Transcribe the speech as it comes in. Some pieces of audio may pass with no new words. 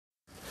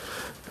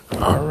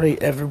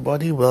Alright,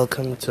 everybody,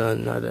 welcome to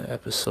another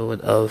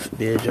episode of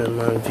Major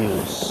Man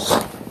Views.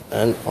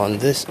 And on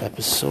this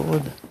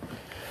episode,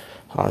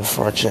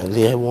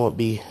 unfortunately, I won't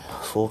be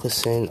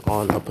focusing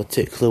on a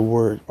particular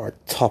word or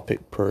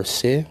topic per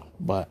se,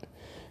 but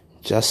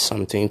just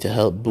something to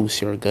help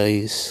boost your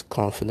guys'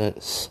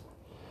 confidence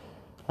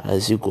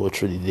as you go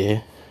through the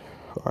day,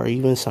 or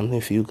even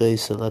something for you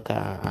guys to look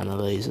at and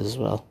analyze as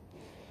well.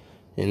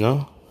 You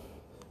know,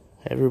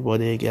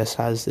 everybody, I guess,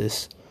 has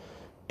this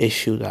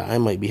issue that I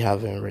might be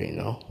having right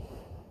now.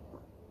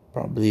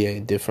 Probably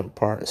at different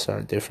parts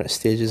or different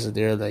stages of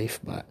their life,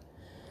 but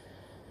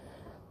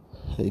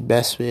the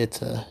best way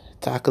to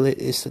tackle it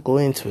is to go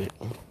into it.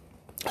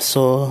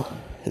 So,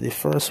 the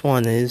first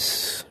one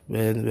is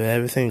with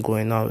everything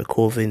going on with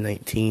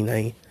COVID-19,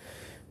 I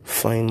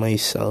find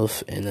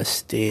myself in a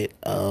state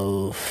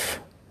of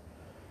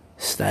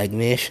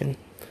stagnation.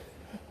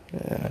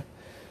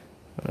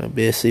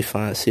 Basically,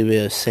 fancy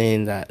way of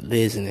saying that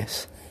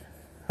laziness.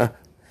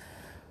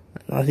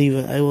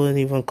 I wouldn't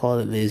even call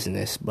it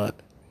laziness, but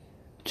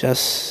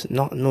just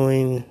not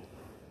knowing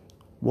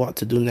what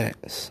to do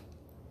next.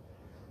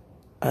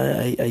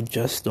 I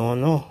just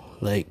don't know.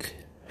 Like,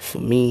 for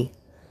me,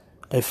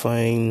 I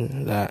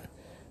find that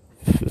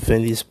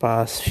within these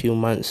past few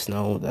months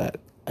now that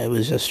I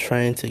was just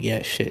trying to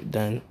get shit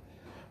done,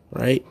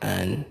 right?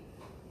 And,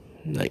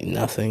 like,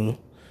 nothing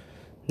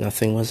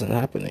wasn't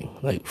happening.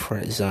 Like, for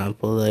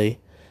example, I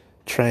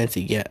trying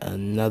to get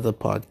another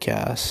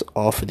podcast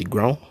off of the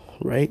ground,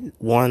 right?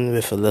 One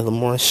with a little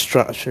more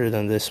structure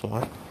than this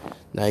one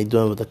that I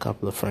doing with a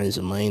couple of friends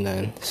of mine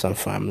and some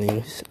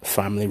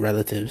family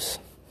relatives.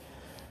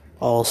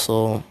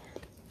 Also,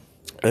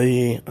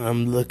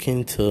 I'm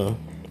looking to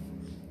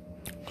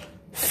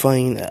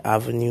find an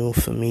avenue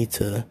for me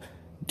to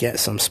get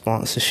some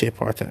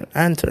sponsorship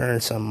and to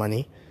earn some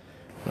money.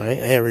 Right,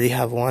 I already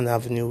have one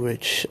avenue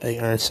which I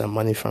earn some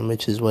money from,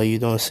 which is why you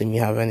don't see me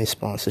have any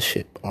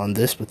sponsorship on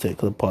this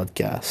particular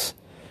podcast.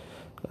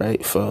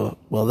 Right,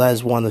 that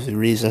is one of the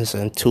reasons,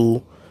 and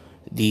two,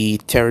 the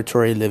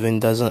territory living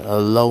doesn't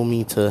allow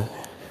me to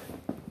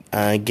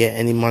get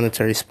any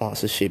monetary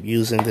sponsorship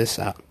using this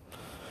app.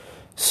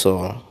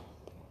 So,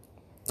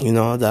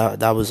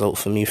 that was out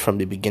for me from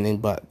the beginning,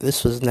 but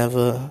this was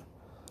never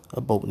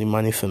about the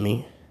money for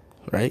me,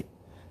 right?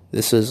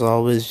 This was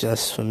always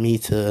just for me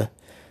to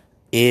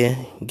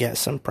get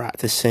some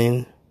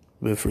practicing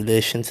with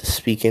relation to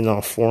speaking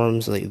on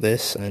forums like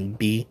this, and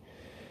B,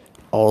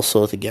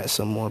 also to get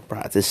some more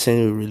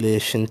practicing with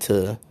relation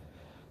to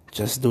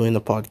just doing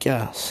the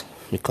podcast.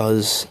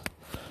 Because,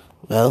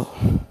 well,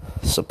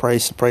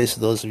 surprise, surprise to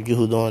those of you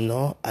who don't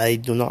know, I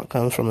do not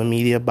come from a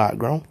media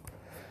background.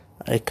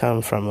 I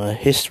come from a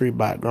history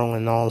background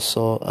and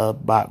also a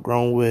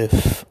background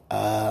with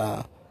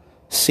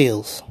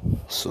sales.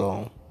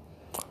 So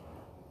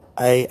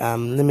I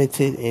am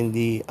limited in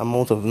the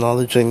amount of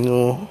knowledge that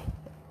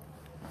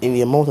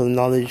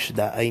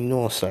I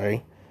know,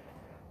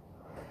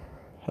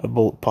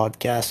 about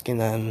podcasting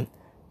and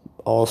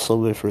also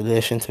with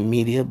relation to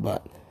media,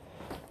 but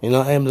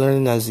I am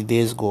learning as the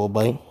days go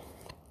by.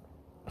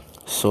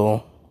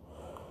 So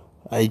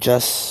I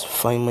just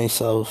find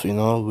myself,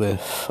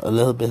 with a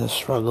little bit of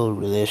struggle in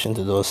relation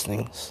to those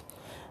things.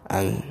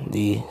 And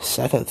the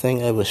second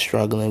thing I was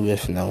struggling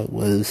with now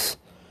was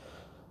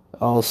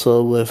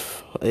also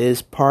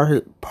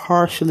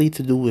partially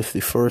to do with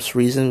the first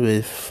reason,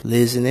 with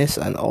laziness,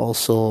 and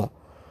also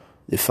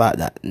the fact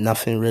that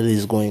nothing really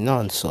is going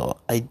on. So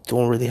I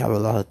don't really have a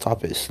lot of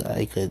topics that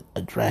I could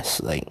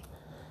address. Like,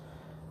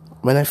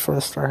 when I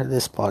first started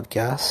this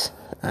podcast,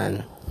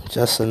 and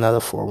just another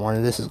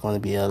forewarning, this is going to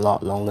be a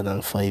lot longer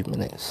than 5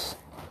 minutes.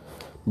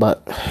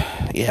 But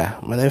yeah,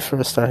 when I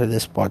first started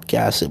this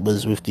podcast, it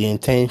was with the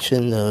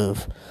intention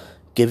of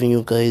giving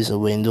you guys a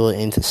window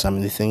into some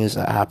of the things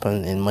that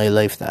happen in my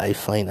life that I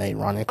find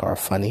ironic or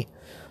funny.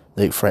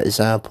 Like, for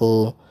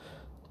example,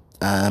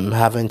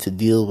 having to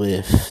deal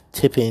with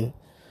tipping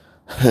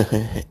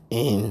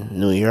in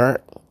New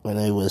York when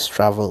I was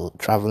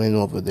traveling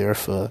over there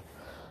for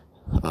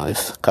a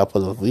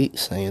couple of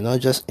weeks,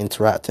 and just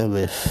interacting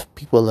with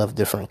people of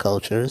different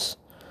cultures.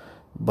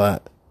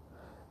 But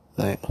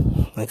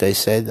like I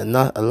said,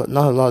 not a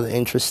lot of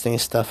interesting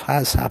stuff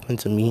has happened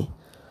to me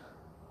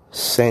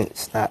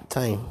since that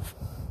time.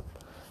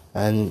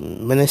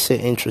 And when I say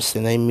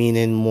interesting, I mean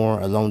in more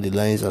along the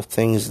lines of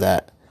things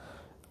that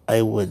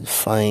I would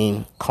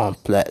find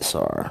complex,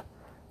 or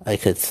I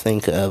could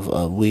think of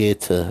a way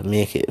to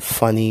make it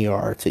funny,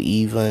 or to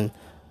even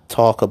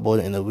talk about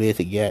it in a way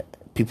to get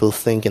people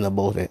thinking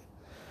about it.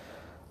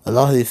 A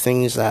lot of the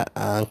things that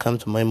come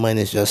to my mind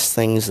is just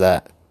things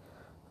that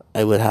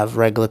I would have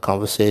regular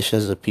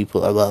conversations with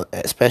people about,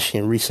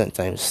 especially in recent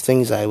times.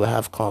 Things that I would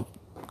have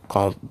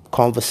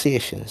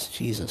conversations.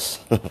 Jesus.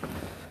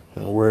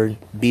 Word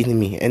beating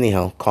me.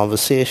 Anyhow,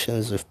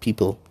 conversations with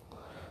people.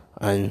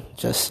 And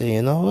just say,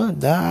 you know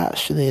what, that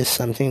actually is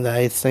something that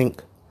I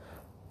think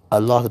a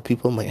lot of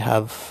people might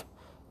have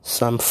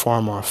some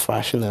form or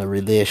fashion or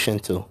relation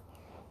to.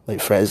 Like,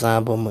 for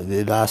example,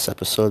 the last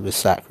episode with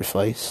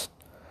sacrifice.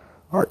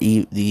 Or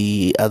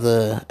the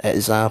other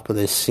example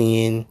is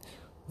seeing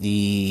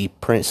the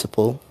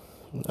principal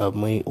of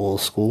my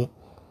old school,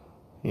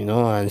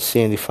 and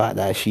seeing the fact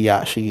that she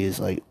actually is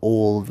like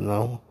old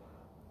now,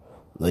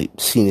 like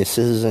senior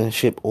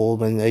citizenship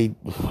old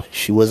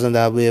she wasn't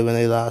that way when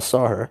I last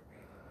saw her.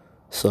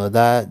 So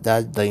that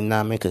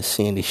dynamic of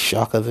seeing the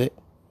shock of it,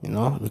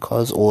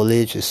 because old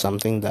age is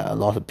something that a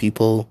lot of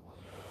people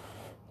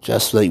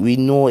just like, we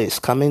know it's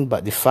coming,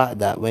 but the fact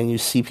that when you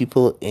see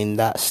people in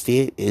that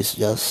state is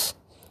just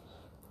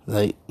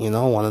like,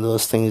 one of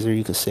those things where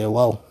you could say,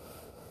 wow.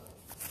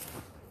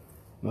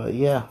 But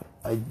yeah,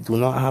 I do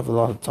not have a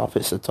lot of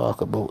topics to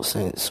talk about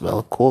since,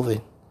 well,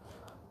 COVID.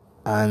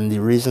 And the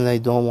reason I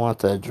don't want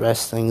to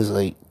address things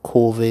like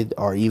COVID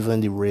or even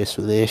the race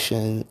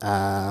relation,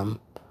 not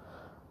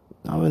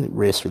really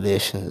race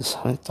relations,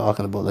 I'm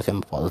talking about like I'm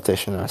a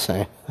politician or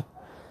something.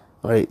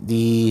 Right,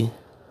 the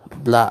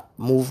black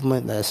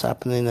movement that's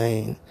happening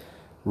in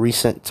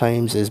recent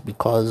times is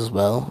because,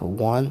 well,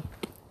 one,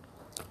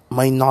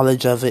 my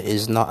knowledge of it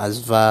is not as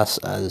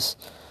vast as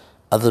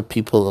other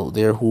people out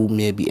there who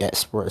may be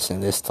experts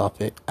in this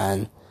topic.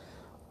 And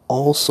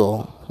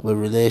also, with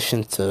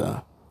relation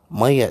to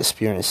my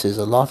experiences,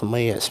 a lot of my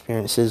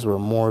experiences were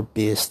more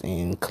based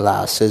in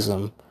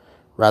classism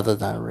rather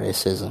than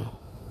racism.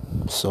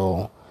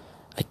 So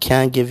I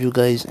can't give you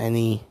guys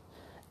any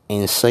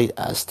insight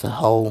as to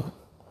how,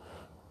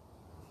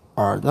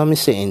 or let me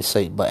say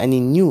insight, but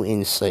any new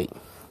insight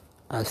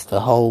as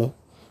to how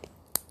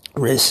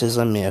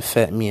racism may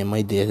affect me in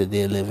my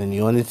day-to-day living.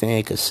 The only thing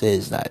I could say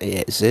is that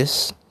it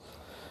exists,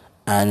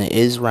 and it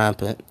is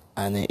rampant,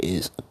 and it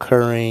is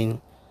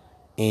occurring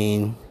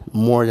in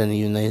more than the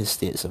United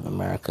States of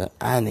America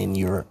and in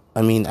Europe.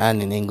 And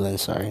in England,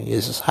 sorry.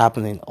 It's just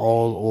happening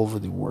all over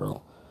the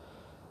world.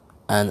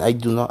 And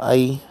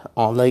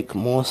unlike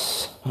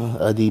most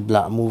of the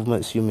black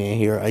movements you may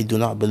hear, I do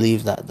not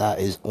believe that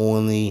is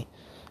only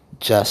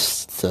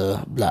just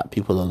to black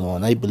people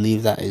alone. I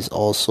believe that is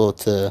also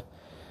to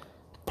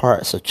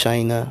parts of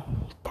China,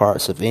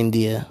 parts of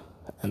India,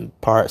 and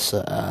parts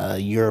of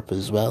Europe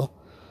as well,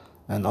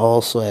 and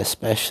also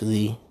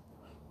especially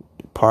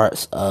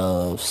parts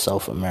of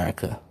South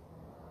America.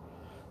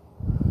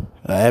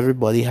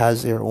 Everybody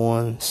has their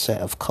own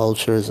set of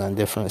cultures and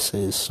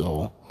differences,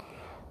 so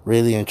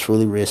really and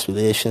truly race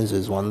relations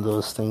is one of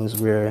those things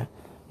where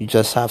you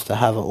just have to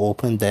have an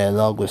open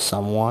dialogue with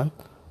someone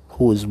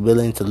who is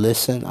willing to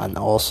listen and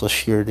also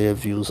share their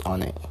views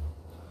on it.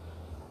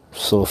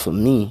 So for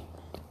me,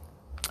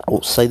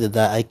 outside of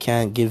that, I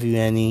can't give you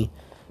any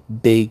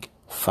big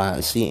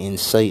fancy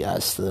insight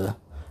as to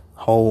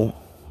how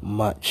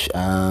much,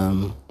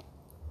 not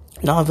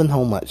even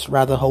how much,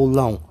 rather how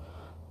long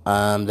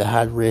they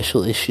had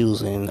racial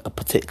issues in a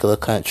particular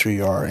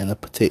country or in a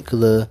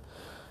particular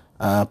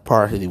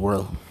part of the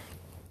world.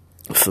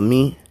 For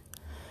me,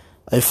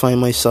 I find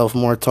myself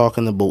more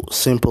talking about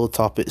simple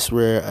topics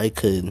where I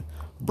could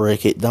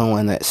break it down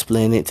and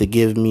explain it to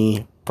give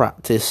me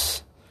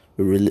practice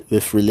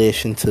with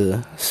relation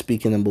to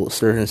speaking about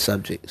certain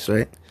subjects,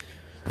 right?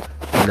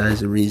 And that is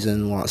the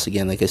reason, once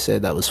again, like I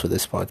said, that was for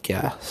this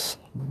podcast.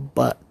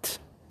 But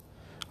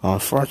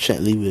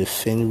unfortunately,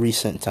 within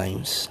recent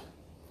times,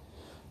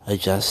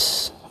 like I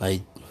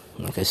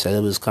said,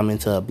 it was coming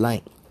to a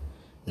blank.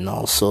 And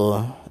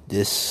also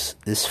this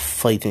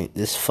fight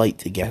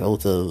to get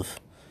out of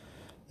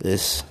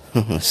this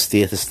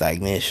state of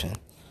stagnation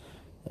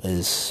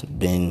has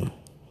been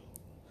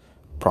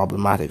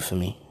problematic for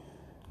me.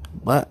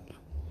 But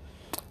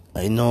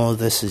I know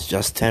this is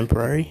just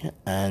temporary,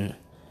 and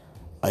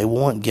I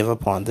won't give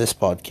up on this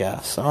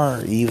podcast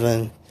or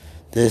even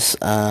this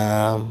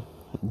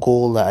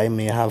goal that I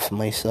may have for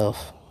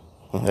myself.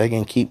 I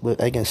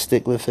can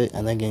stick with it,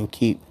 and I can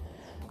keep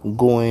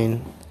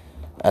going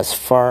as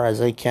far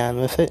as I can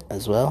with it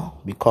as well,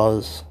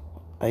 because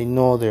I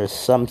know there's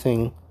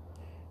something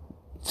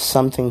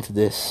to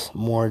this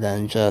more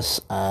than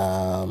just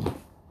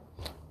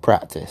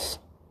practice.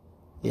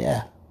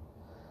 Yeah,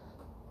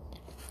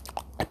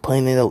 I'm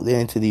putting it out there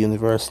into the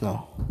universe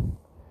now.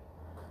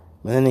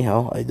 But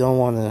anyhow, I don't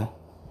want to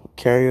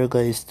carry you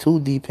guys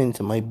too deep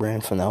into my brain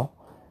for now.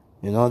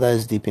 That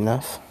is deep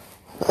enough.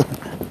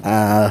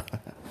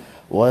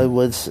 What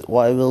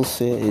I will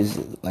say is,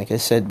 like I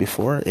said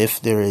before, if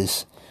there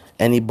is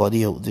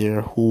anybody out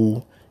there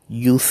who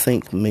you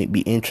think might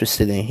be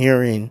interested in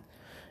hearing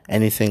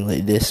anything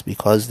like this,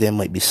 because they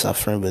might be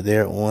suffering with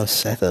their own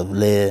set of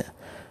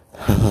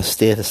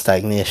state of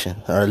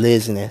stagnation or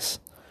laziness,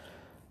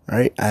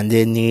 right? And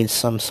they need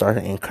some sort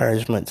of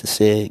encouragement to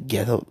say,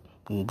 get up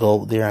and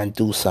go out there and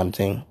do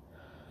something.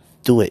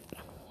 Do it.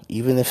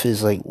 Even if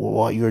it's like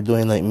what you're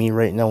doing like me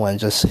right now, and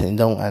just sitting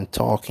down and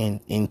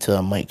talking into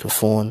a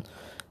microphone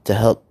to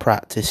help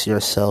practice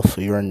yourself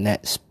for your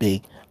next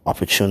big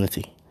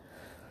opportunity.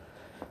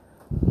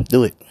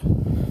 Do it.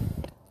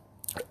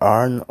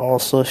 And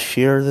also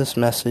share this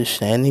message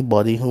to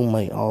anybody who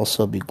might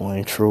also be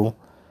going through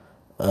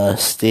a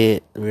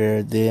state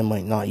where they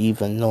might not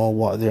even know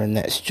what their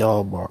next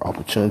job or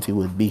opportunity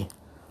would be.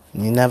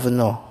 You never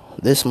know.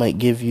 This might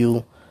give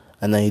you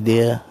an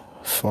idea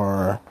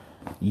for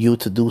you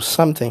to do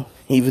something,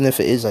 even if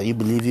it is that you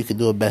believe you could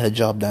do a better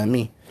job than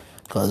me,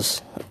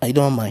 because I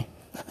don't mind.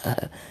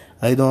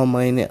 I don't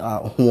mind it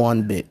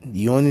one bit.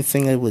 The only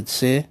thing I would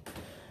say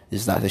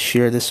is that to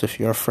share this with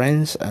your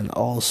friends, and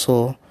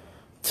also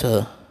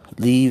to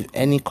leave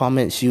any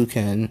comments you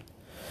can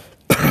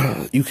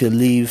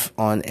leave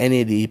on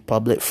any of the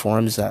public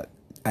forums that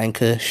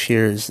Anchor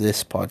shares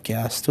this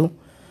podcast to,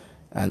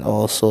 and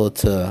also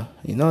to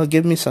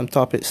give me some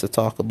topics to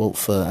talk about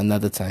for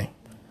another time.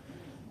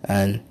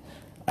 And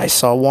I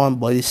saw one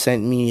buddy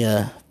sent me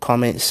a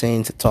comment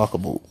saying to talk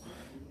about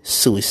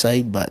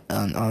suicide, but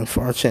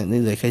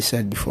unfortunately, like I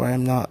said before,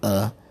 I'm not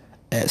a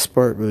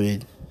expert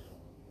with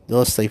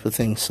those type of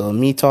things. So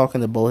me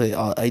talking about it,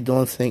 I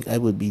don't think I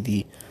would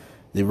be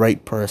the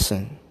right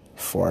person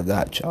for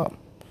that job.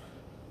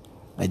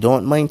 I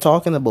don't mind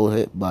talking about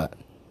it, but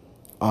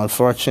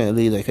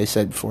unfortunately, like I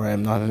said before,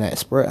 I'm not an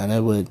expert, and I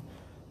would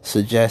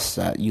suggest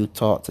that you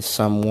talk to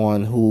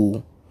someone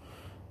who,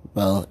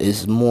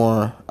 is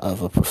more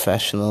of a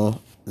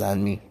professional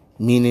than me.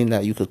 Meaning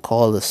that you could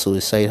call the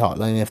suicide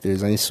hotline if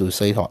there's any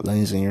suicide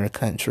hotlines in your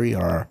country,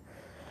 or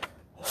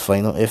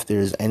find out if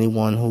there's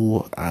anyone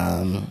who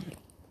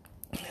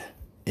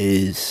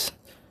is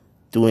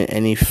doing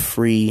any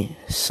free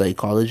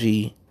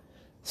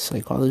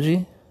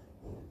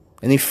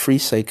any free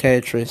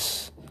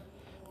psychiatrists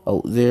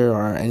out there,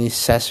 or any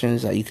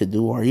sessions that you could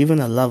do, or even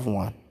a loved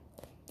one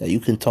that you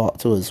can talk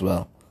to as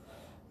well.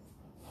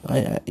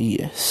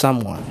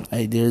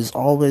 There's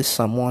always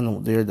someone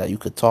out there that you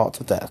could talk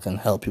to that can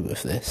help you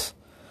with this.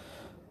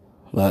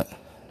 But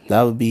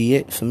that would be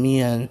it for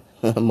me and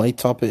my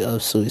topic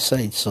of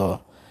suicide.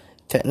 So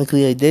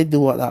technically I did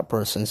do what that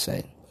person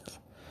said.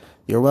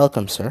 You're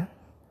welcome, sir.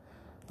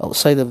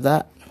 Outside of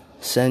that,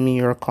 send me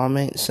your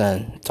comments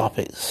and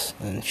topics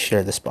and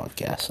share this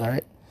podcast,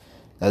 alright?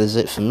 That is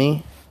it for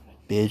me.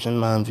 Bajan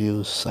Man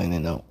Views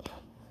signing out.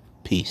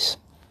 Peace.